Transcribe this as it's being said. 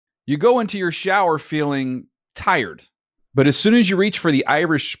You go into your shower feeling tired, but as soon as you reach for the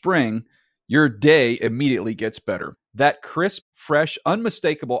Irish Spring, your day immediately gets better. That crisp, fresh,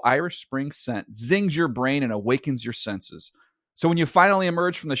 unmistakable Irish Spring scent zings your brain and awakens your senses. So when you finally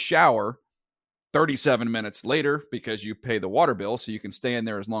emerge from the shower 37 minutes later, because you pay the water bill so you can stay in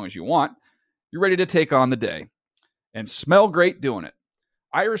there as long as you want, you're ready to take on the day and smell great doing it.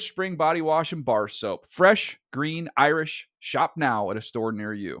 Irish Spring Body Wash and Bar Soap. Fresh, green, Irish. Shop now at a store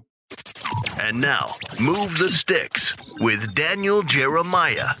near you. And now, Move the Sticks with Daniel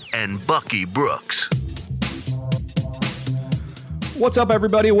Jeremiah and Bucky Brooks. What's up,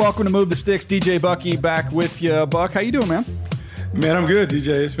 everybody? Welcome to Move the Sticks. DJ Bucky back with you. Buck, how you doing, man? Man, I'm good,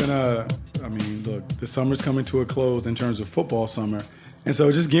 DJ. It's been look, the summer's coming to a close in terms of football summer. And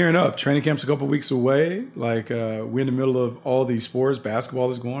so just gearing up. Training camp's a couple weeks away. We're in the middle of all these sports. Basketball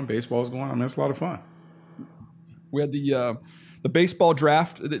is going. Baseball is going. I mean, it's a lot of fun. We had the baseball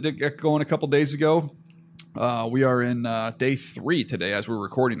draft that got going a couple days ago. We are in day 3 today as we're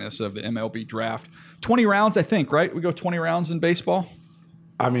recording this of the MLB draft. 20 rounds, I think, right? We go 20 rounds in baseball.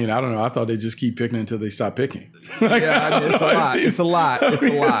 I mean, I don't know. I thought they just keep picking until they stop picking. Yeah, I mean, it's a lot.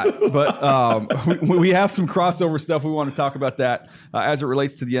 But we have some crossover stuff. We want to talk about that as it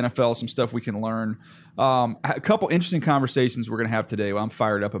relates to the NFL, some stuff we can learn. A couple interesting conversations we're going to have today I'm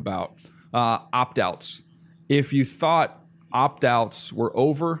fired up about. Opt-outs. If you thought opt-outs were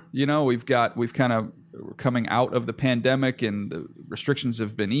over, we're coming out of the pandemic and the restrictions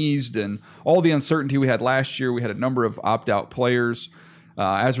have been eased and all the uncertainty we had last year. We had a number of opt-out players.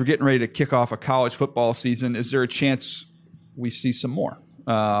 As we're getting ready to kick off a college football season, is there a chance we see some more?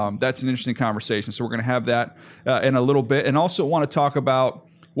 That's an interesting conversation. So we're going to have that in a little bit. And also want to talk about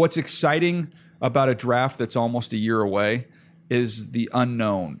what's exciting about a draft that's almost a year away is the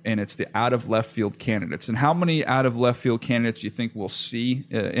unknown, and it's the out-of-left field candidates. And how many out-of-left field candidates do you think we'll see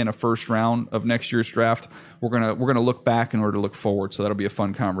in a first round of next year's draft? We're gonna look back in order to look forward, so that'll be a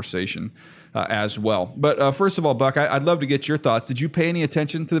fun conversation as well. But first of all, Buck, I'd love to get your thoughts. Did you pay any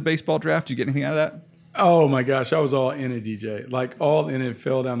attention to the baseball draft? Did you get anything out of that? Oh, my gosh. I was all in it, DJ. All in it,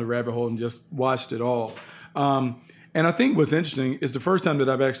 fell down the rabbit hole and just watched it all. And I think what's interesting is the first time that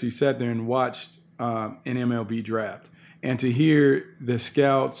I've actually sat there and watched an MLB draft. And to hear the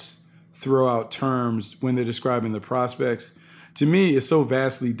scouts throw out terms when they're describing the prospects, to me, is so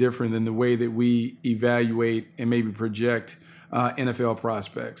vastly different than the way that we evaluate and maybe project NFL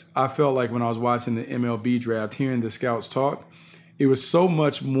prospects. I felt like when I was watching the MLB draft, hearing the scouts talk, it was so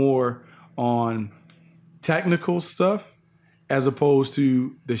much more on technical stuff as opposed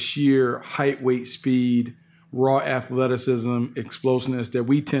to the sheer height, weight, speed, raw athleticism, explosiveness that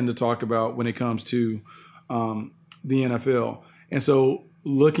we tend to talk about when it comes to the NFL. And so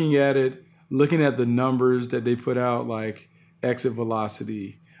looking at the numbers that they put out, like exit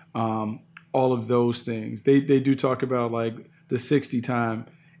velocity, all of those things, they do talk about like the 60 time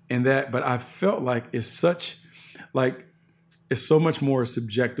and that, but I felt like it's so much more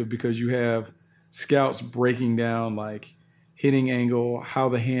subjective because you have scouts breaking down like hitting angle, how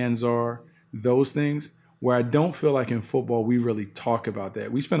the hands are, those things, where I don't feel like in football we really talk about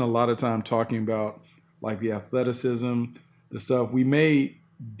that. We spend a lot of time talking about like the athleticism, the stuff. We may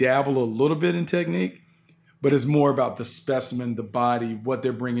dabble a little bit in technique, but it's more about the specimen, the body, what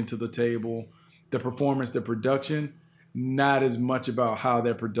they're bringing to the table, the performance, the production, not as much about how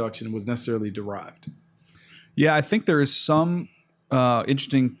that production was necessarily derived. Yeah, I think there is some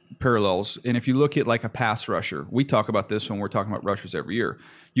interesting parallels. And if you look at like a pass rusher, we talk about this when we're talking about rushers every year.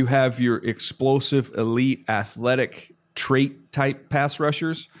 You have your explosive, elite, athletic trait type pass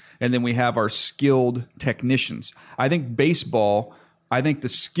rushers, and then we have our skilled technicians. I think baseball, the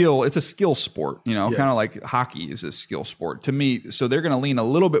skill, it's a skill sport, Yes. Kind of like hockey is a skill sport to me. So they're going to lean a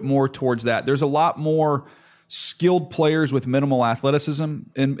little bit more towards that. There's a lot more skilled players with minimal athleticism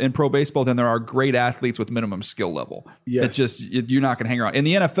in pro baseball than there are great athletes with minimum skill level. Yes. It's just, you're not going to hang around. In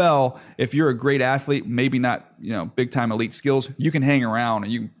the NFL, if you're a great athlete, maybe not, big time elite skills, you can hang around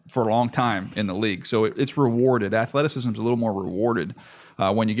and for a long time in the league. So it's rewarded. Athleticism is a little more rewarded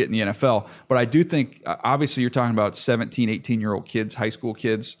when you get in the NFL. But I do think, obviously you're talking about 17, 18-year-old kids, high school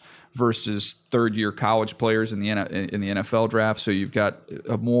kids versus third-year college players in the NFL draft. So you've got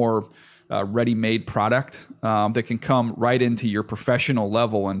a more ready-made product that can come right into your professional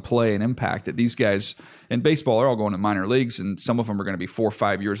level and play and impact it. These guys in baseball are all going to minor leagues, and some of them are going to be 4 or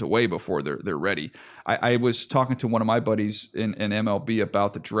 5 years away before they're ready. I was talking to one of my buddies in MLB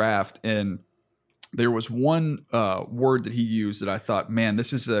about the draft, and there was one word that he used that I thought, man,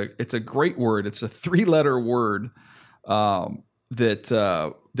 it's a great word. It's a 3-letter word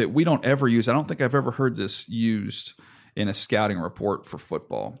that we don't ever use. I don't think I've ever heard this used in a scouting report for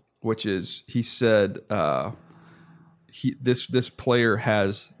football, which is he said this player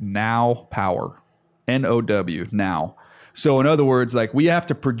has now power, NOW now. So in other words, like we have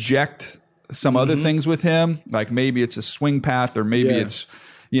to project some other things with him, like maybe it's a swing path or maybe it's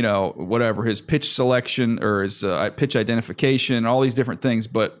whatever, his pitch selection or his pitch identification, all these different things.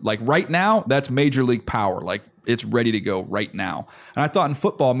 But like right now, that's major league power. Like it's ready to go right now. And I thought in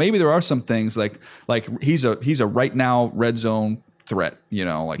football, maybe there are some things like he's a right now red zone threat.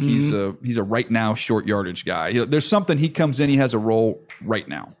 Like he's a right now short yardage guy. There's something, he comes in, he has a role right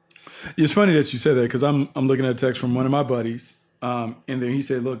now. It's funny that you said that because I'm looking at a text from one of my buddies, and then he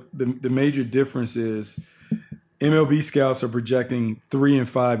said, "Look, the major difference is MLB scouts are projecting 3 and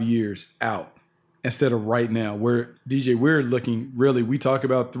 5 years out instead of right now. Where DJ, we're looking really. We talk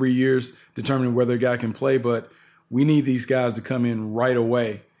about 3 years determining whether a guy can play, but we need these guys to come in right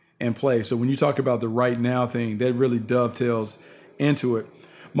away and play. So when you talk about the right now thing, that really dovetails into it.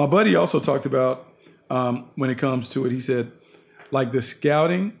 My buddy also talked about when it comes to it. He said, like the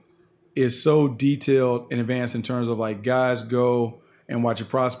scouting is so detailed in advance in terms of like guys go and watch a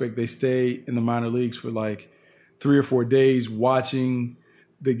prospect. They stay in the minor leagues for like 3 or 4 days watching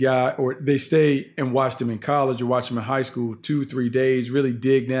the guy, or they stay and watch them in college or watch them in high school 2-3 days, really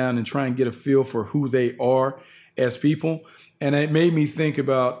dig down and try and get a feel for who they are as people. And it made me think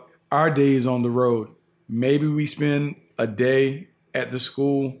about our days on the road. Maybe we spend a day at the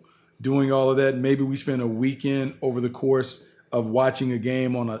school doing all of that. Maybe we spend a weekend over the course of watching a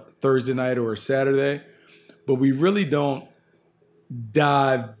game on a Thursday night or a Saturday, but we really don't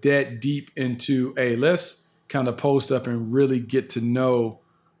dive that deep into, let's kind of post up and really get to know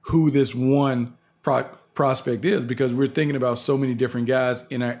who this one prospect is, because we're thinking about so many different guys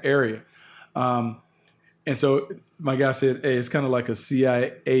in our area. And so my guy said, hey, it's kind of like a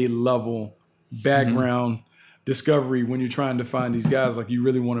CIA level background discovery when you're trying to find these guys. Like you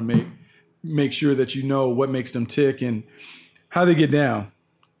really want to make sure that you know what makes them tick and how they get down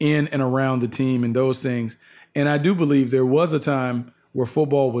in and around the team and those things. And I do believe there was a time where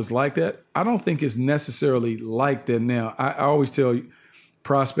football was like that. I don't think it's necessarily like that now. I always tell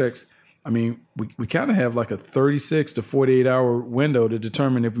prospects, I mean, we kind of have like a 36 to 48 hour window to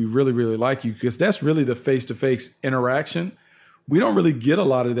determine if we really, really like you, because that's really the face-to-face interaction. We don't really get a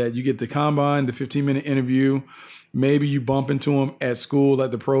lot of that. You get the combine, the 15-minute interview. Maybe you bump into them at school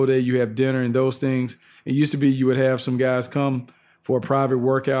at the pro day. You have dinner and those things. It used to be you would have some guys come for a private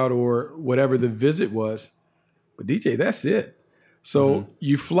workout or whatever the visit was. But DJ, that's it. So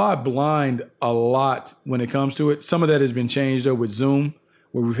you fly blind a lot when it comes to it. Some of that has been changed though with Zoom,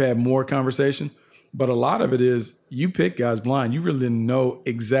 where we've had more conversation. But a lot of it is you pick guys blind. You really didn't know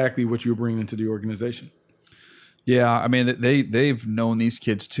exactly what you were bringing into the organization. Yeah, I mean, they've known these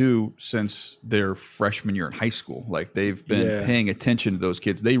kids too since their freshman year in high school. Like they've been paying attention to those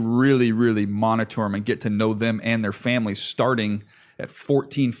kids. They really, really monitor them and get to know them and their families starting at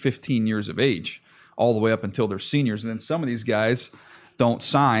 14, 15 years of age, all the way up until they're seniors. And then some of these guys don't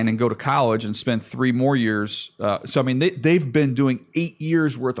sign and go to college and spend 3 more years. So, I mean, they've been doing 8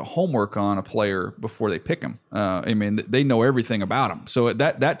 years worth of homework on a player before they pick him. I mean, they know everything about him. So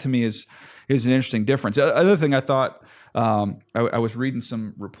that to me is an interesting difference. Other thing I thought, I was reading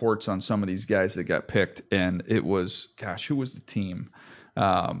some reports on some of these guys that got picked, and it was, gosh, who was the team?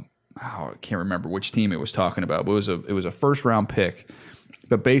 I can't remember which team it was talking about, but it was a first round pick.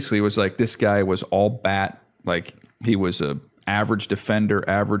 But basically, it was like this guy was all bat, like he was a average defender,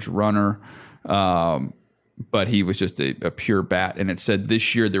 average runner, but he was just a pure bat. And it said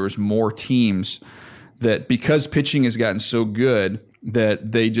this year there was more teams that, because pitching has gotten so good,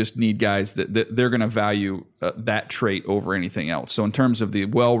 that they just need guys that they're going to value that trait over anything else. So in terms of the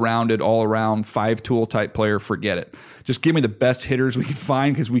well-rounded, all-around 5-tool type player, forget it. Just give me the best hitters we can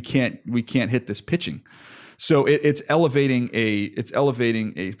find, because we can't hit this pitching. So it's elevating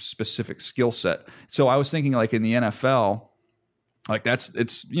a specific skill set. So I was thinking, like in the NFL, like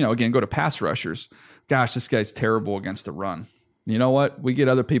again, go to pass rushers. Gosh, this guy's terrible against the run. You know what? We get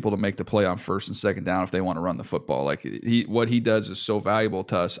other people to make the play on first and second down if they want to run the football. Like what he does is so valuable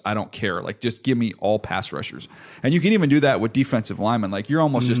to us. I don't care. Like just give me all pass rushers. And you can even do that with defensive linemen. Like you're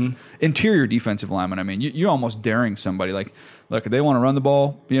almost just interior defensive linemen. I mean, you're almost daring somebody. Like, look, if they want to run the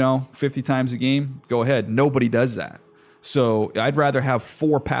ball, 50 times a game, go ahead. Nobody does that. So I'd rather have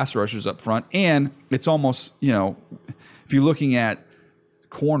 4 pass rushers up front. And it's almost, if you're looking at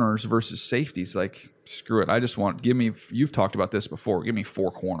corners versus safeties, like, screw it. You've talked about this before. Give me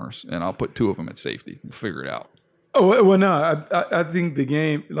 4 corners and I'll put 2 of them at safety. We'll figure it out. Oh, well, no, I think the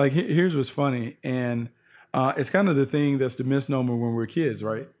game, like, here's what's funny. And It's kind of the thing that's the misnomer when we're kids,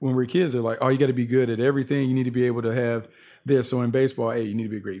 right? When we're kids, they're like, oh, you got to be good at everything. You need to be able to have this. So in baseball, hey, you need to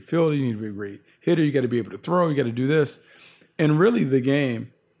be a great fielder. You need to be a great hitter. You got to be able to throw. You got to do this. And really the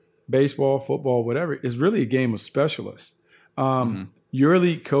game, baseball, football, whatever, is really a game of specialists. Your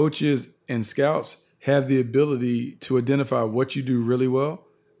elite coaches and scouts have the ability to identify what you do really well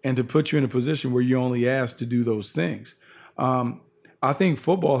and to put you in a position where you're only asked to do those things. I think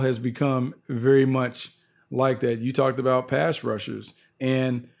football has become very much like that. You talked about pass rushers,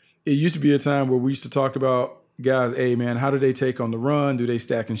 and it used to be a time where we used to talk about guys, hey man, how do they take on the run? Do they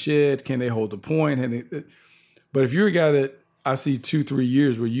stack and shed? Can they hold the point? But if you're a guy that I see 2-3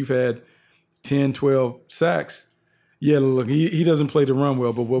 years where you've had 10, 12 sacks, yeah, look, he doesn't play the run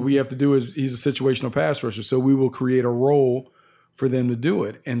well, but what we have to do is he's a situational pass rusher. So we will create a role for them to do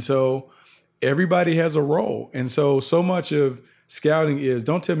it. And so everybody has a role. And so much of scouting is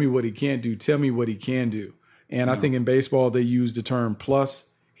don't tell me what he can't do, tell me what he can do. And I think in baseball, they use the term plus.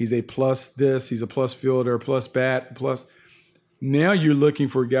 He's a plus this, he's a plus fielder, plus bat, plus. Now you're looking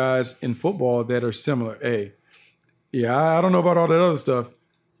for guys in football that are similar. Hey, yeah, I don't know about all that other stuff,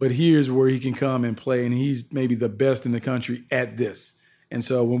 but here's where he can come and play, and he's maybe the best in the country at this. And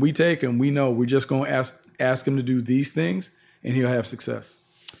so when we take him, we know we're just going to ask him to do these things, and he'll have success.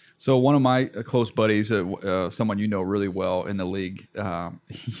 So one of my close buddies, someone you know really well in the league,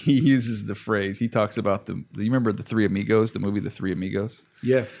 he uses the phrase. He talks about you remember the Three Amigos, the movie The Three Amigos?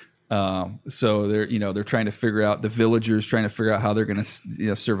 Yeah. So they're trying to figure out, the villagers trying to figure out how they're going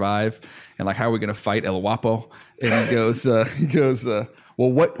to survive, and like how are we going to fight El Guapo? And he goes, well,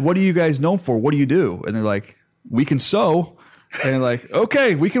 what are you guys known for? What do you do? And they're like, we can sew. And like,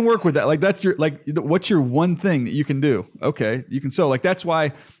 okay, we can work with that. Like that's what's your one thing that you can do? Okay, you can sew. Like that's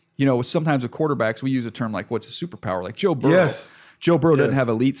why. Sometimes with quarterbacks, we use a term like, what's a superpower? Like Joe Burrow. Yes. Joe Burrow doesn't have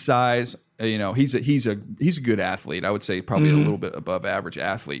elite size. He's a good athlete. I would say probably a little bit above average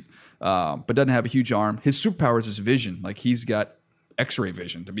athlete, but doesn't have a huge arm. His superpower is his vision. Like he's got X-ray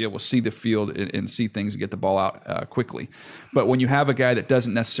vision to be able to see the field and see things and get the ball out quickly. But when you have a guy that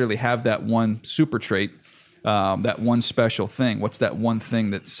doesn't necessarily have that one super trait, that one special thing, what's that one thing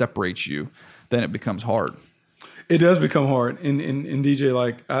that separates you? Then it becomes hard. It does become hard. And DJ,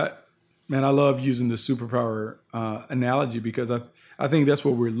 I love using the superpower analogy because I think that's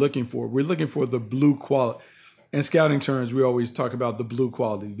what we're looking for. We're looking for the blue quality. In scouting terms, we always talk about the blue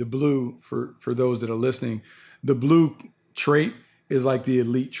quality. The blue, for those that are listening, the blue trait is like the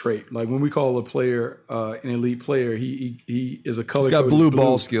elite trait. Like when we call a player an elite player, he is a color. He's got blue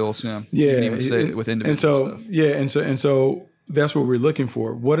ball skills. Yeah, yeah. You can even say it with individual stuff. Yeah, and so that's what we're looking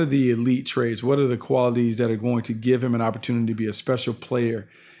for. What are the elite traits? What are the qualities that are going to give him an opportunity to be a special player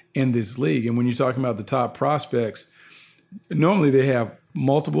in this league? And when you're talking about the top prospects, normally they have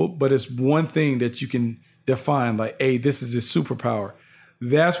multiple, but it's one thing that you can define like, hey, this is his superpower.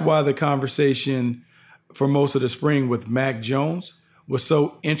 That's why the conversation for most of the spring with Mac Jones was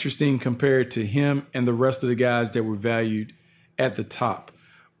so interesting compared to him and the rest of the guys that were valued at the top.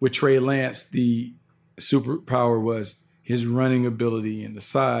 With Trey Lance, the superpower was his running ability and the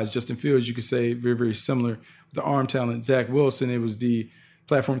size. Justin Fields, you could say, very, very similar with the arm talent. Zach Wilson, it was the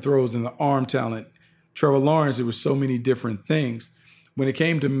platform throws and the arm talent. Trevor Lawrence, it was so many different things. When it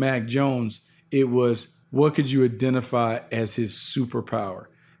came to Mac Jones, it was what could you identify as his superpower?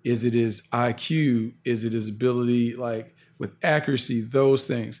 Is it his IQ? Is it his ability, like with accuracy, those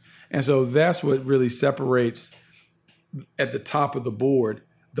things? And so that's what really separates at the top of the board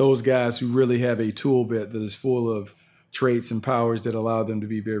those guys who really have a tool belt that is full of traits and powers that allow them to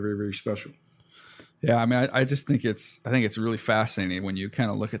be very, very, very special. Yeah, I mean, I just think it's really fascinating when you kind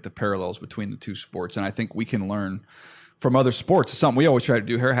of look at the parallels between the two sports, and I think we can learn from other sports. It's something we always try to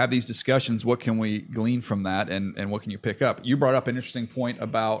do here, have these discussions. What can we glean from that, and what can you pick up? You brought up an interesting point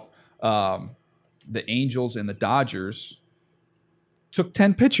about the Angels and the Dodgers took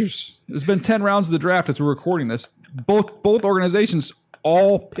 10 pitchers. There's been 10 rounds of the draft as we're recording this. Both organizations,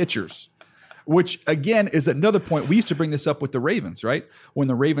 all pitchers. Which, again, is another point. We used to bring this up with the Ravens, right? When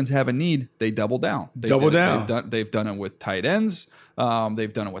the Ravens have a need, they double down. They've done it with tight ends.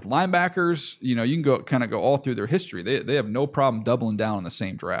 They've done it with linebackers. You can go all through their history. They have no problem doubling down on the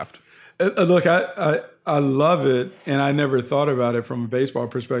same draft. Look, I love it, and I never thought about it from a baseball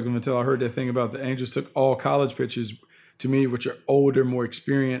perspective until I heard that thing about the Angels took all college pitchers, to me, which are older, more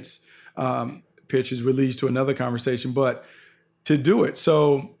experienced pitchers, would lead to another conversation. But to do it,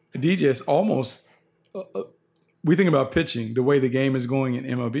 so DJ, it's almost we think about pitching, the way the game is going in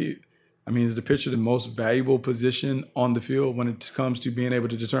MLB. I mean, is the pitcher the most valuable position on the field when it comes to being able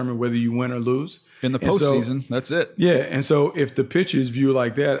to determine whether you win or lose? In the postseason, that's it. Yeah, and so if the pitcher is viewed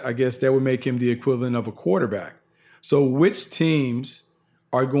like that, I guess that would make him the equivalent of a quarterback. So which teams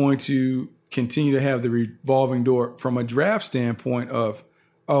are going to continue to have the revolving door from a draft standpoint of,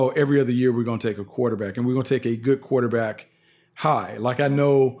 oh, every other year we're going to take a quarterback, and we're going to take a good quarterback high. Like I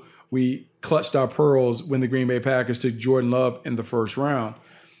know we clutched our pearls when the Green Bay Packers took Jordan Love in the first round.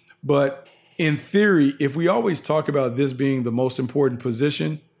 But in theory, if we always talk about this being the most important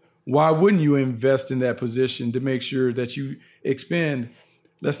position, why wouldn't you invest in that position to make sure that you expend,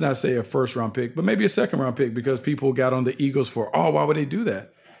 let's not say a first-round pick, but maybe a second-round pick, because people got on the Eagles for, oh, why would they do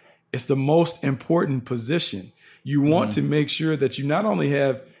that? It's the most important position. You want to make sure that you not only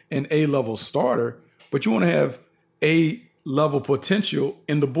have an A-level starter, but you want to have A-level potential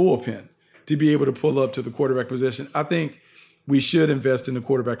in the bullpen to be able to pull up to the quarterback position. I think we should invest in the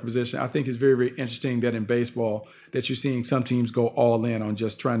quarterback position. I think it's very, very interesting that in baseball that you're seeing some teams go all in on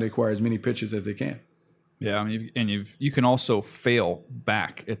just trying to acquire as many pitchers as they can. Yeah, I mean, you can also fail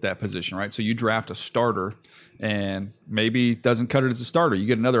back at that position, right? So you draft a starter, and maybe doesn't cut it as a starter. You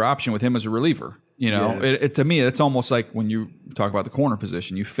get another option with him as a reliever. You know, Yes. to me, it's almost like when you talk about the corner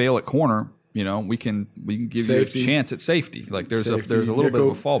position. You fail at corner, you know, we can give Safety. you a chance at safety. Like there's Safety. a little bit of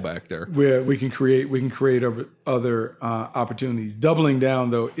a Go- fallback there. Where we can create other opportunities. Doubling down,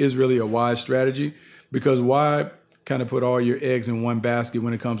 though, is really a wise strategy, because why kind of put all your eggs in one basket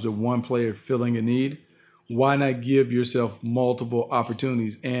when it comes to one player filling a need? Why not give yourself multiple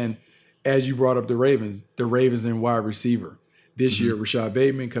opportunities? And as you brought up the Ravens in wide receiver. This year, Rashad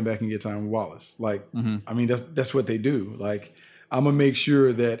Bateman, come back and get Tyrone Wallace. Like, I mean, that's what they do. Like, I'm going to make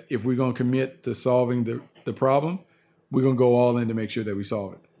sure that if we're going to commit to solving the problem, we're going to go all in to make sure that we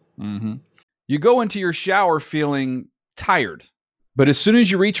solve it. You go into your shower feeling tired, but as soon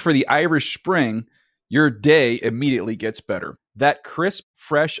as you reach for the Irish Spring, your day immediately gets better. That crisp,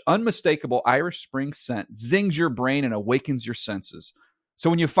 fresh, unmistakable Irish Spring scent zings your brain and awakens your senses. So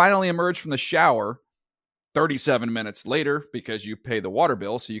when you finally emerge from the shower 37 minutes later, because you pay the water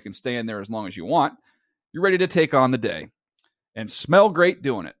bill so you can stay in there as long as you want, you're ready to take on the day and smell great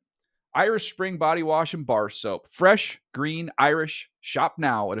doing it. Irish Spring Body Wash and Bar Soap. Fresh, green, Irish. Shop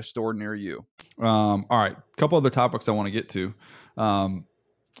now at a store near you. All right, a couple other topics I want to get to.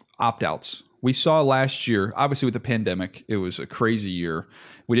 Opt-outs. We saw last year, obviously with the pandemic, it was a crazy year.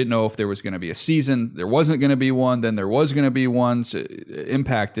 We didn't know if there was going to be a season. There wasn't going to be one. Then there was going to be one. So it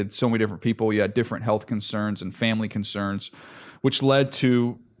impacted so many different people. You had different health concerns and family concerns, which led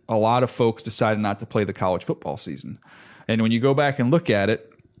to a lot of folks deciding not to play the college football season. And when you go back and look at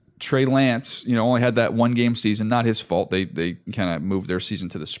it, Trey Lance, only had that one game season. Not his fault. They kind of moved their season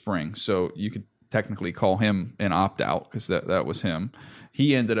to the spring. So you could technically call him an opt-out because that was him.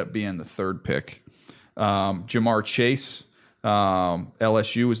 He ended up being the third pick. Jamar Chase,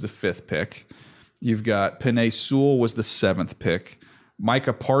 LSU was the fifth pick. You've got Penei Sewell was the seventh pick.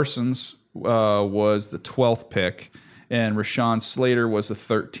 Micah Parsons was the 12th pick. And Rashawn Slater was the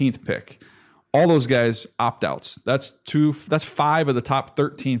 13th pick. All those guys opt-outs. That's 5 of the top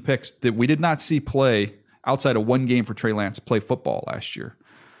 13 picks that we did not see play outside of one game for Trey Lance play football last year.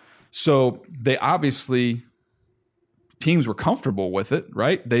 So they obviously, teams were comfortable with it,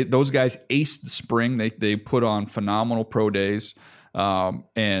 right? Those guys aced the spring. They put on phenomenal pro days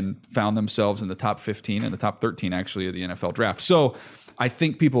and found themselves in the top 15 and the top 13 actually of the NFL draft. So I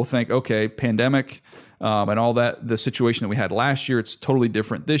think people think, okay, pandemic and all that, the situation that we had last year, it's totally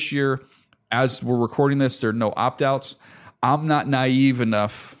different this year. As we're recording this, there are no opt-outs. I'm not naive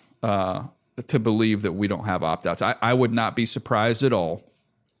enough to believe that we don't have opt-outs. I would not be surprised at all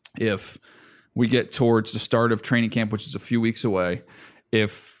if we get towards the start of training camp, which is a few weeks away,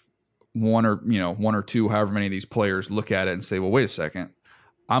 if one or two, however many of these players look at it and say, well, wait a second,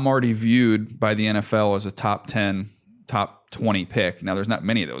 I'm already viewed by the NFL as a top 10, top 20 pick. Now, there's not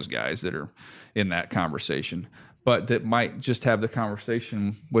many of those guys that are in that conversation, but that might just have the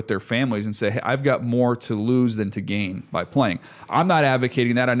conversation with their families and say, hey, I've got more to lose than to gain by playing. I'm not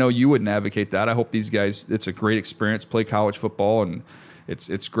advocating that. I know you wouldn't advocate that. I hope these guys, it's a great experience, play college football, and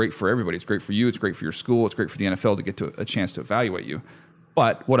it's great for everybody. It's great for you. It's great for your school. It's great for the NFL to get to a chance to evaluate you.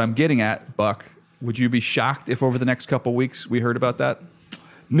 But what I'm getting at, Buck, would you be shocked if over the next couple of weeks we heard about that?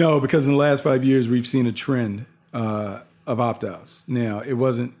 No, because in the last 5 years, we've seen a trend of opt-outs. Now, it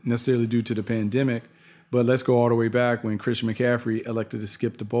wasn't necessarily due to the pandemic, but let's go all the way back when Christian McCaffrey elected to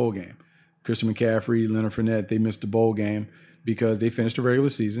skip the bowl game. Christian McCaffrey, Leonard Fournette, they missed the bowl game because they finished the regular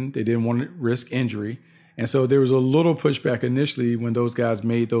season. They didn't want to risk injury. And so there was a little pushback initially when those guys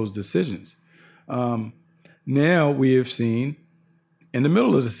made those decisions. Now we have seen in the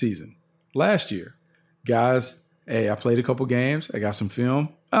middle of the season, last year. Guys, hey, I played a couple games. I got some film.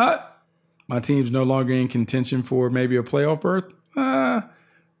 My team's no longer in contention for maybe a playoff berth.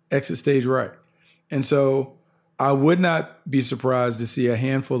 Exit stage right. And so I would not be surprised to see a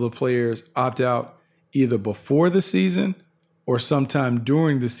handful of players opt out either before the season or sometime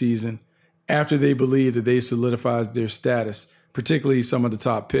during the season after they believe that they solidified their status, particularly some of the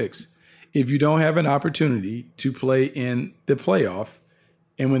top picks. If you don't have an opportunity to play in the playoff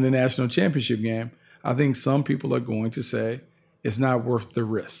and win the national championship game, I think some people are going to say it's not worth the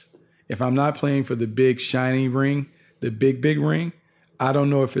risk. If I'm not playing for the big shiny ring, the big ring, I don't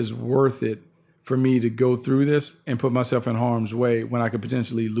know if it's worth it for me to go through this and put myself in harm's way when I could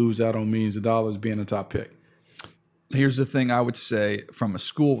potentially lose out on millions of dollars being a top pick. Here's the thing I would say from a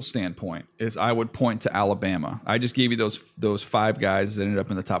school standpoint is I would point to Alabama. I just gave you those 5 guys that ended up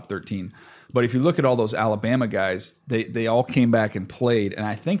in the top 13. But if you look at all those Alabama guys, they all came back and played, and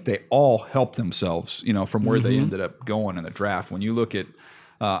I think they all helped themselves, from where they ended up going in the draft. When you look at,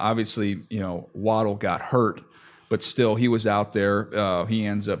 obviously, Waddle got hurt, but still he was out there. He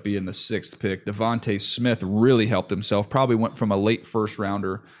ends up being the 6th pick. Devontae Smith really helped himself, probably went from a late first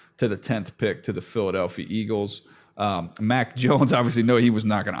rounder to the 10th pick to the Philadelphia Eagles. Mac Jones, obviously, he was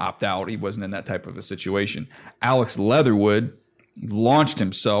not going to opt out. He wasn't in that type of a situation. Alex Leatherwood launched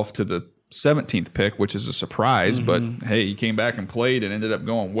himself to the 17th pick, which is a surprise, but hey, he came back and played and ended up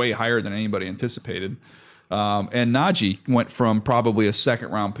going way higher than anybody anticipated. And Najee went from probably a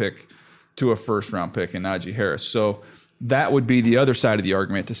 2nd-round pick to a 1st-round pick in Najee Harris. So that would be the other side of the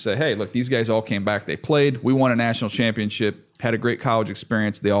argument to say, hey, look, these guys all came back. They played. We won a national championship, had a great college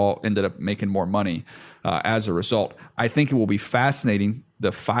experience. They all ended up making more money as a result. I think it will be fascinating.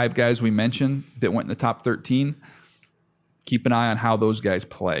 The 5 guys we mentioned that went in the top 13, keep an eye on how those guys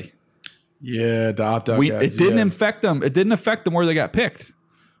play. Yeah, the opt-out guys. It didn't affect them. It didn't affect them where they got picked.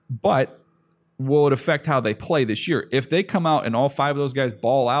 But will it affect how they play this year? If they come out and all 5 of those guys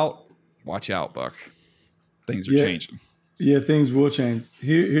ball out, watch out, Buck. Things are changing. Yeah, things will change.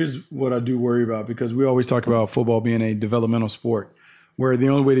 Here's what I do worry about, because we always talk about football being a developmental sport where the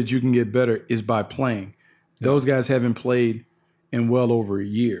only way that you can get better is by playing. Those guys haven't played in well over a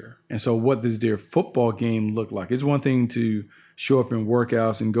year. And so what does their football game look like? It's one thing to show up in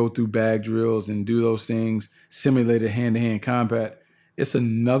workouts and go through bag drills and do those things, simulated hand-to-hand combat. It's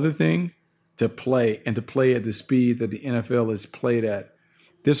another thing to play, and to play at the speed that the NFL is played at.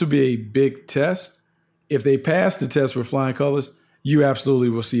 This will be a big test. If they pass the test with flying colors, you absolutely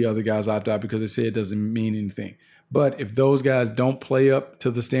will see other guys opt out because they say it doesn't mean anything. But if those guys don't play up to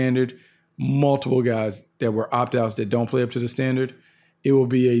the standard, multiple guys that were opt-outs that don't play up to the standard, it will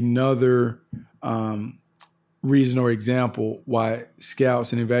be another reason or example why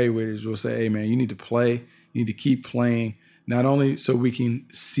scouts and evaluators will say, hey, man, you need to play. You need to keep playing, not only so we can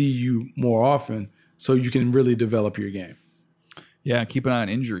see you more often, so you can really develop your game. Yeah, keep an eye on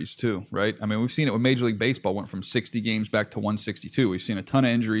injuries too, right? I mean, we've seen it with Major League Baseball, went from 60 games back to 162. We've seen a ton of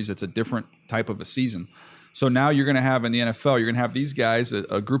injuries. It's a different type of a season. So now you're going to have in the NFL, you're going to have these guys,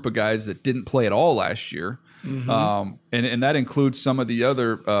 a group of guys that didn't play at all last year. And that includes some of the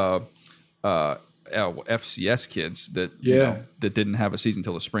other FCS kids that that didn't have a season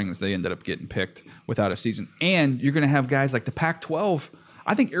till the spring. They ended up getting picked without a season. And you're going to have guys like the Pac-12.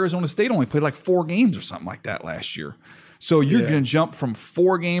 I think Arizona State only played like 4 games or something like that last year. So you're going to jump from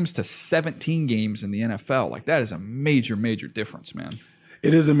 4 games to 17 games in the NFL. Like, that is a major, major difference, man.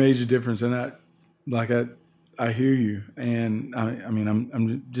 It is a major difference, and I hear you. And I mean,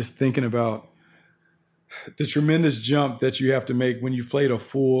 I'm just thinking about the tremendous jump that you have to make when you've played a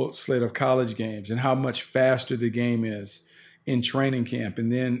full slate of college games, and how much faster the game is in training camp,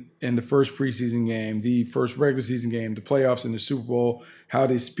 and then in the first preseason game, the first regular season game, the playoffs, and the Super Bowl, how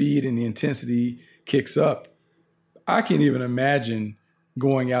the speed and the intensity kicks up. I can't even imagine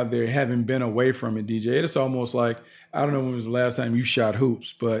going out there having been away from it, DJ. It's almost like, I don't know when was the last time you shot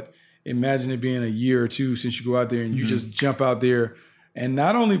hoops, but imagine it being a year or 2 since you go out there and you just jump out there and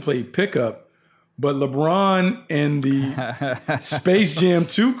not only play pickup, but LeBron and the Space Jam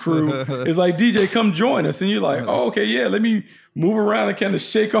 2 crew is like, DJ, come join us. And you're like, oh, okay, yeah, let me move around and kind of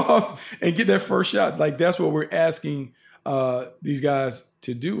shake off and get that first shot. Like, that's what we're asking these guys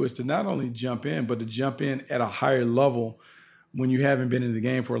to do, is to not only jump in, but to jump in at a higher level when you haven't been in the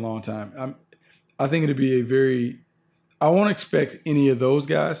game for a long time. I think it'd be I won't expect any of those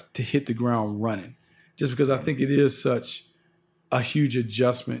guys to hit the ground running, just because I think it is such a huge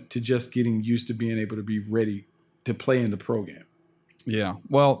adjustment to just getting used to being able to be ready to play in the pro game. Yeah.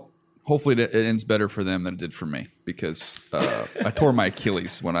 Well, hopefully it ends better for them than it did for me, because I tore my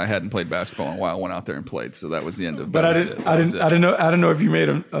Achilles when I hadn't played basketball in a while. I went out there and played, so that was the end of. But I didn't know if you made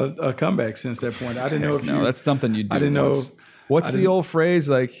a comeback since that point. I didn't know if no, that's something you do. I didn't once. know. What's the old phrase,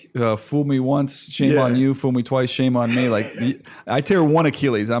 like, fool me once, shame on you, fool me twice, shame on me? Like, I tear one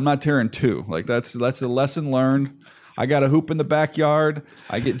Achilles. I'm not tearing two. Like, that's a lesson learned. I got a hoop in the backyard.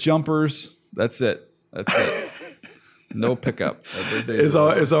 I get jumpers. That's it. No pickup. It's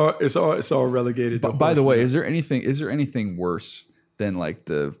all relegated. By the way, is there anything worse than like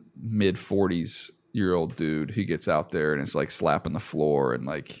the mid 40s-year-old dude who gets out there and is like slapping the floor and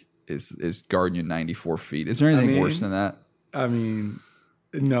like is guarding you 94 feet? Is there anything worse than that? I mean,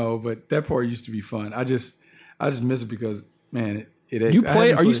 no, but that part used to be fun. I just miss it because, man, it you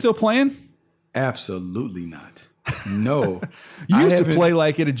play. Are you still playing? Absolutely not. No. You used to play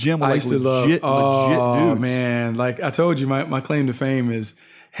like at a gym with like legit dudes. Man, like I told you, my claim to fame is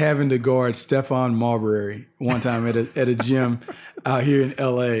having to guard Stephon Marbury one time at a gym out here in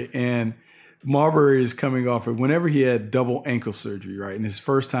LA. And Marbury is coming off of whenever he had double ankle surgery, right? And his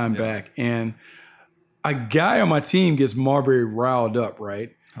first time back. And a guy on my team gets Marbury riled up,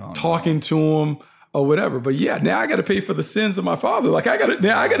 right? Talking to him or whatever. But yeah, now I got to pay for the sins of my father. Like I got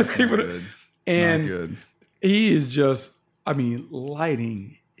to pay for it. And he is just,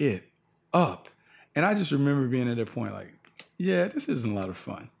 lighting it up. And I just remember being at that point like, yeah, this isn't a lot of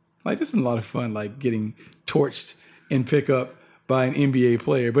fun. Like, this isn't a lot of fun, like getting torched in pickup by an NBA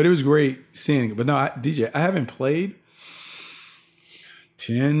player. But it was great seeing it. But no, DJ, I haven't played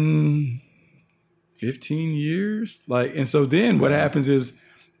 10, 15 years. Like, and so then what happens is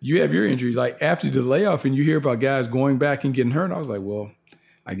you have your injuries. Like after the layoff and you hear about guys going back and getting hurt, I was like, well,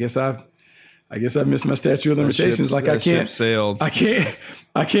 I guess I missed my statute of limitations. Like I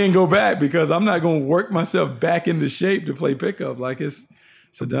can't go back because I'm not going to work myself back into shape to play pickup. Like it's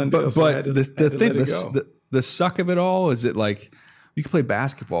a done deal. But the suck of it all is it like you can play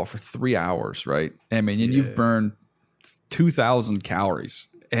basketball for 3 hours, right? I mean, and you've burned 2,000 calories,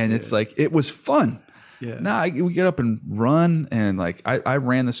 and it's like it was fun. Yeah. Now we get up and run, and like I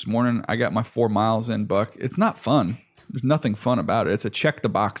ran this morning. I got my 4 miles in, Buck. It's not fun. There's nothing fun about it. It's a check the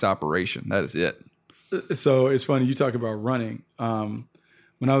box operation. That is it. So it's funny you talk about running.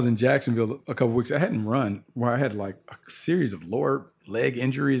 When I was in Jacksonville a couple of weeks, I hadn't run where I had like a series of lower leg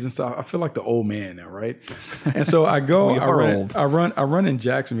injuries and stuff. I feel like the old man now, right? And so I go, I run in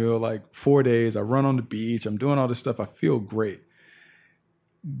Jacksonville like 4 days. I run on the beach. I'm doing all this stuff. I feel great.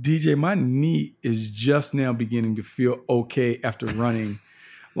 DJ, my knee is just now beginning to feel okay after running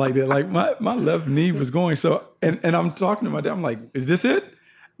like that. Like my left knee was going. So, and I'm talking to my dad. I'm like, is this it?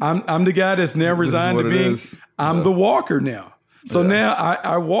 I'm the guy that's now resigned to being, I'm the walker now. So now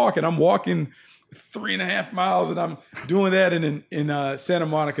I walk, and I'm walking 3.5 miles, and I'm doing that. And in Santa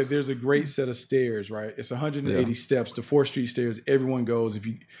Monica, there's a great set of stairs, right? It's 180 steps to 4th Street stairs. Everyone goes. If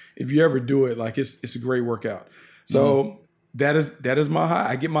you ever do it, like it's a great workout. So that is my high.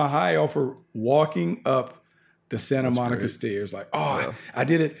 I get my high off of walking up the Santa Monica stairs. Like, I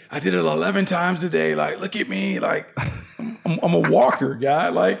did it 11 times today. Like, look at me. Like, I'm a walker guy.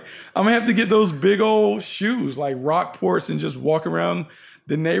 Like, I'm gonna have to get those big old shoes, like Rockports, and just walk around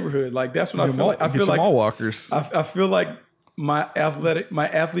the neighborhood. Like, that's what I feel like. I feel like mall walkers. I feel like my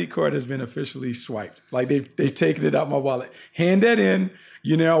athlete card has been officially swiped. Like they've taken it out my wallet. Hand that in.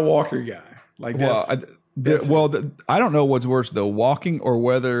 You're now a walker guy. Like, I don't know what's worse though, walking or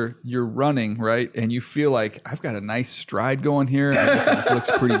whether you're running, right? And you feel like I've got a nice stride going here. This looks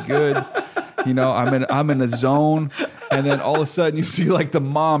pretty good. You know, I'm in a zone, and then all of a sudden you see like the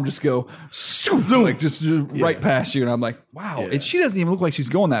mom just go zoom, like just right past you, and I'm like, wow. Yeah. And she doesn't even look like she's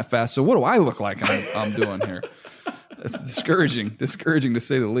going that fast. So what do I look like I'm doing here? It's discouraging to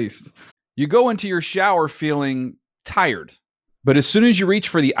say the least. You go into your shower feeling tired, but as soon as you reach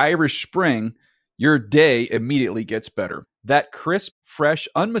for the Irish Spring, your day immediately gets better. That crisp, fresh,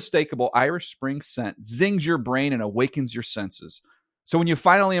 unmistakable Irish Spring scent zings your brain and awakens your senses. So when you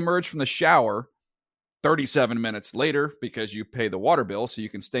finally emerge from the shower 37 minutes later, because you pay the water bill so you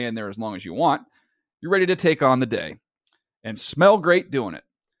can stay in there as long as you want, you're ready to take on the day and smell great doing it.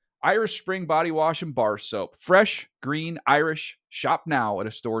 Irish Spring Body Wash and Bar Soap. Fresh, green, Irish. Shop now at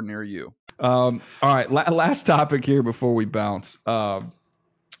a store near you. All right, last topic here before we bounce.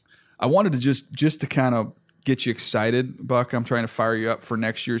 I wanted to just to kind of get you excited, Buck. I'm trying to fire you up for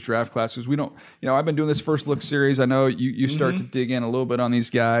next year's draft class because we don't, I've been doing this first look series. I know you start to dig in a little bit on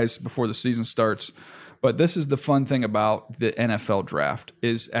these guys before the season starts, but this is the fun thing about the NFL draft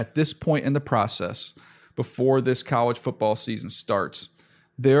is at this point in the process, before this college football season starts,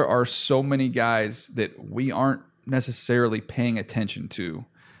 there are so many guys that we aren't necessarily paying attention to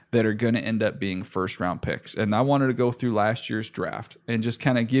that are going to end up being first-round picks. And I wanted to go through last year's draft and just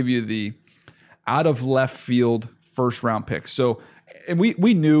kind of give you the out-of-left-field first-round picks. So and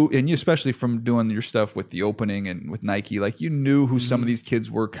we knew, and you, especially from doing your stuff with the opening and with Nike, like you knew who some of these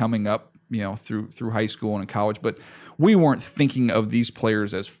kids were coming up, through high school and college, but we weren't thinking of these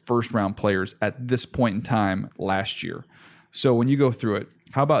players as first-round players at this point in time last year. So when you go through it,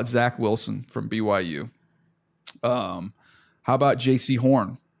 how about Zach Wilson from BYU? How about J.C.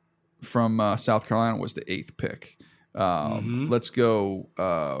 Horn from South Carolina was the 8th pick. Let's go,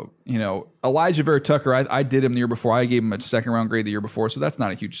 Elijah Vera Tucker. I did him the year before. I gave him a second-round grade the year before, so that's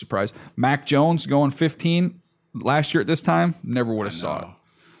not a huge surprise. Mac Jones going 15 last year at this time, never would have saw it.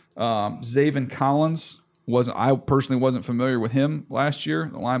 Zaven Collins, I personally wasn't familiar with him last year,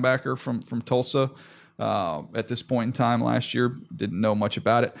 the linebacker from Tulsa. At this point in time last year, didn't know much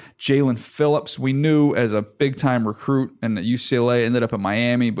about it. Jalen Phillips, we knew as a big-time recruit, and at UCLA, ended up at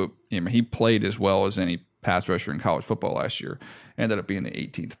Miami, but he played as well as any pass rusher in college football last year. Ended up being the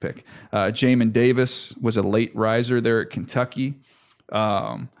 18th pick. Jamin Davis was a late riser there at Kentucky.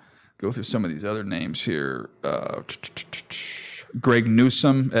 Go through some of these other names here. Greg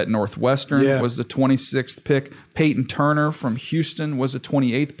Newsome at Northwestern was the 26th pick. Peyton Turner from Houston was the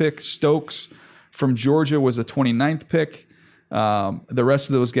 28th pick. Stokes from Georgia was the 29th pick. The rest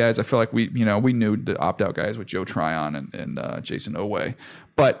of those guys, I feel like we knew the opt-out guys with Joe Tryon and Jason Oweh.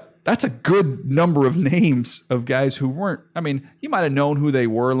 But that's a good number of names of guys who weren't, you might have known who they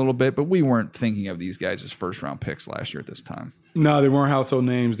were a little bit, but we weren't thinking of these guys as first-round picks last year at this time. No, they weren't household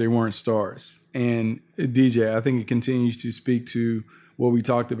names. They weren't stars. And DJ, I think it continues to speak to what we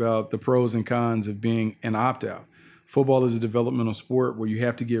talked about, the pros and cons of being an opt-out. Football is a developmental sport where you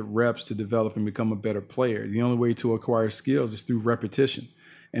have to get reps to develop and become a better player. The only way to acquire skills is through repetition.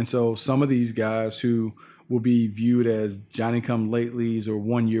 And so some of these guys who will be viewed as Johnny-come-latelys or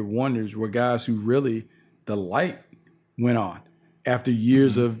one-year wonders were guys who really, the light went on. After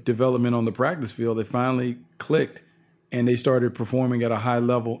years of development on the practice field, they finally clicked and they started performing at a high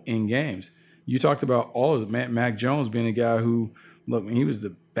level in games. You talked about all of it. Mac Jones being a guy who, he was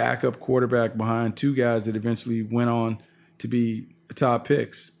the backup quarterback behind two guys that eventually went on to be top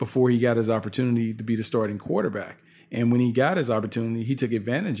picks before he got his opportunity to be the starting quarterback. And when he got his opportunity, he took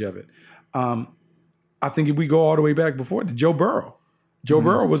advantage of it. I think if we go all the way back before to Joe Burrow. Joe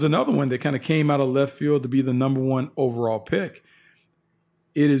Burrow was another one that kind of came out of left field to be the number one overall pick.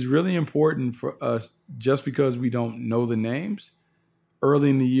 It is really important for us, just because we don't know the names, early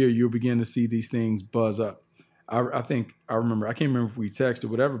in the year, you'll begin to see these things buzz up. I remember, I can't remember if we texted or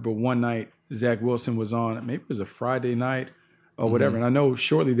whatever, but one night Zach Wilson was on, maybe it was a Friday night or whatever. And I know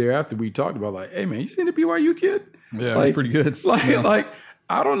shortly thereafter we talked about hey man, you seen the BYU kid? Yeah, he's pretty good.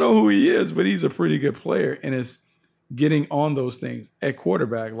 I don't know who he is, but he's a pretty good player. And it's getting on those things at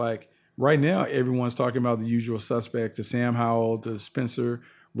quarterback. Right now, everyone's talking about the usual suspects, the Sam Howell, the Spencer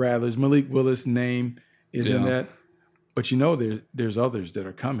Rattlers, Malik Willis name is in that. But there's others that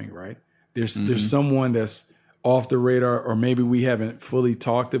are coming, right? There's someone that's off the radar, or maybe we haven't fully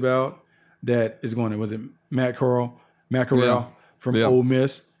talked about, that is going to, was it Matt Corral from Ole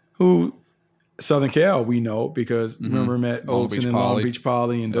Miss, who Southern Cal we know because remember him at Oaks and Long Beach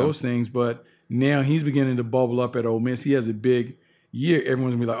Poly and those things, but now he's beginning to bubble up at Ole Miss. He has a big year.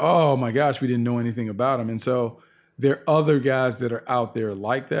 Everyone's going to be like, oh my gosh, we didn't know anything about him. And so there are other guys that are out there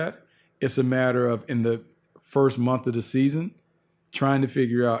like that. It's a matter of, in the first month of the season, trying to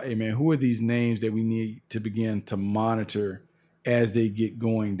figure out, hey man, who are these names that we need to begin to monitor as they get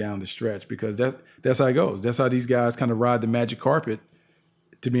going down the stretch? Because that's how it goes. That's how these guys kind of ride the magic carpet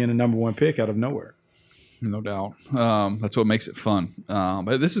to being a number one pick out of nowhere. No doubt. That's what makes it fun.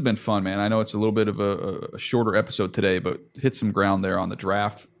 But this has been fun, man. I know it's a little bit of a shorter episode today, but hit some ground there on the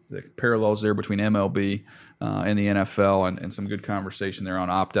draft, the parallels there between MLB and the NFL, and some good conversation there on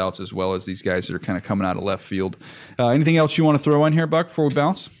opt-outs, as well as these guys that are kind of coming out of left field. Anything else you want to throw in here, Buck, before we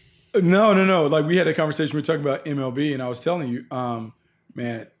bounce? No. We had a conversation. We were talking about MLB, and I was telling you,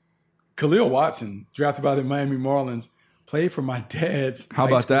 man, Khalil Watson, drafted by the Miami Marlins, played for my dad's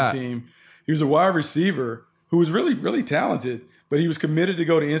high school team. He was a wide receiver who was really, really talented, but he was committed to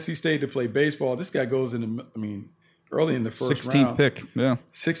go to NC State to play baseball. This guy goes early in the first 16th round. 16th pick, yeah.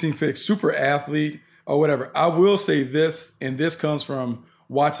 16th pick, super athlete or whatever. I will say this, and this comes from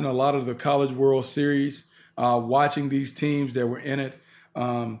watching a lot of the College World Series, watching these teams that were in it,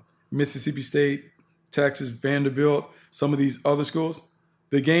 Mississippi State, Texas, Vanderbilt, some of these other schools.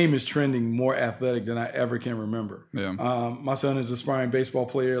 The game is trending more athletic than I ever can remember. Yeah. My son is an aspiring baseball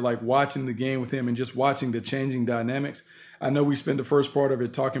player, watching the game with him and just watching the changing dynamics. I know we spent the first part of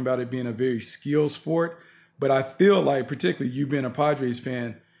it talking about it being a very skilled sport, but I feel like, particularly you being a Padres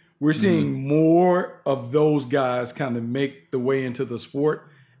fan, We're seeing more of those guys kind of make the way into the sport.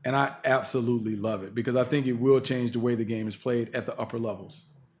 And I absolutely love it because I think it will change the way the game is played at the upper levels.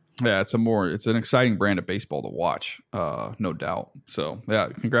 Yeah, it's an exciting brand of baseball to watch, no doubt. So, yeah,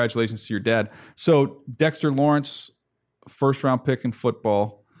 congratulations to your dad. So, Dexter Lawrence, first-round pick in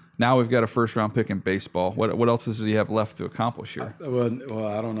football. Now we've got a first-round pick in baseball. What else does he have left to accomplish here? Well,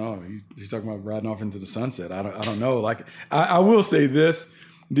 I don't know. He's talking about riding off into the sunset. I don't know. Like, I will say this,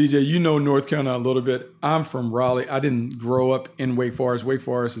 DJ, you know North Carolina a little bit. I'm from Raleigh. I didn't grow up in Wake Forest. Wake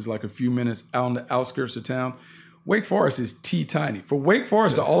Forest is like a few minutes out on the outskirts of town. Wake Forest is teeny-tiny. For Wake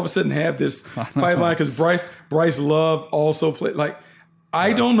Forest to all of a sudden have this pipeline, because Bryce Love also played. Like,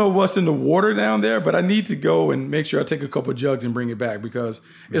 I don't know what's in the water down there, but I need to go and make sure I take a couple of jugs and bring it back because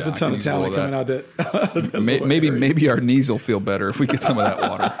it's a ton of talent coming out that. Maybe our knees will feel better if we get some of that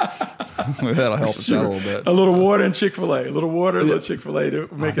water. That'll help us out a little bit. A little water and Chick-fil-A. A little water, a little Chick-fil-A to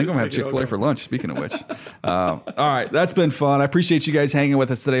make it. I think I'm going to have Chick-fil-A for lunch, speaking of which. All right, that's been fun. I appreciate you guys hanging with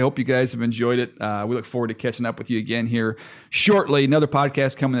us today. Hope you guys have enjoyed it. We look forward to catching up with you again here shortly. Another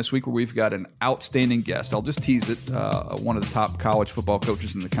podcast coming this week where we've got an outstanding guest. I'll just tease it. One of the top college football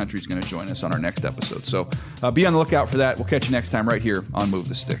coaches in the country is going to join us on our next episode. So be on the lookout for that. We'll catch you next time right here on Move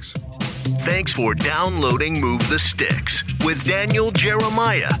the Sticks. Thanks for downloading Move the Sticks with Daniel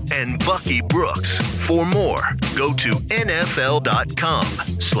Jeremiah and Bucky Brooks. For more, go to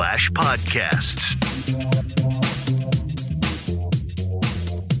nfl.com/podcasts.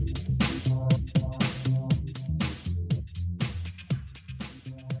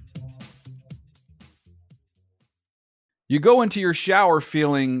 You go into your shower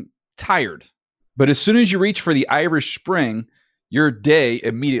feeling tired, but as soon as you reach for the Irish Spring, your day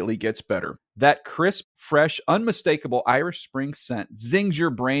immediately gets better. That crisp, fresh, unmistakable Irish Spring scent zings your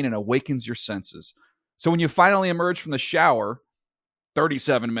brain and awakens your senses. So when you finally emerge from the shower,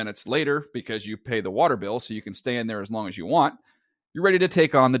 37 minutes later, because you pay the water bill so you can stay in there as long as you want, you're ready to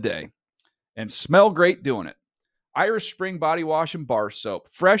take on the day. And smell great doing it. Irish Spring Body Wash and Bar Soap.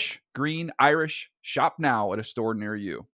 Fresh, green, Irish. Shop now at a store near you.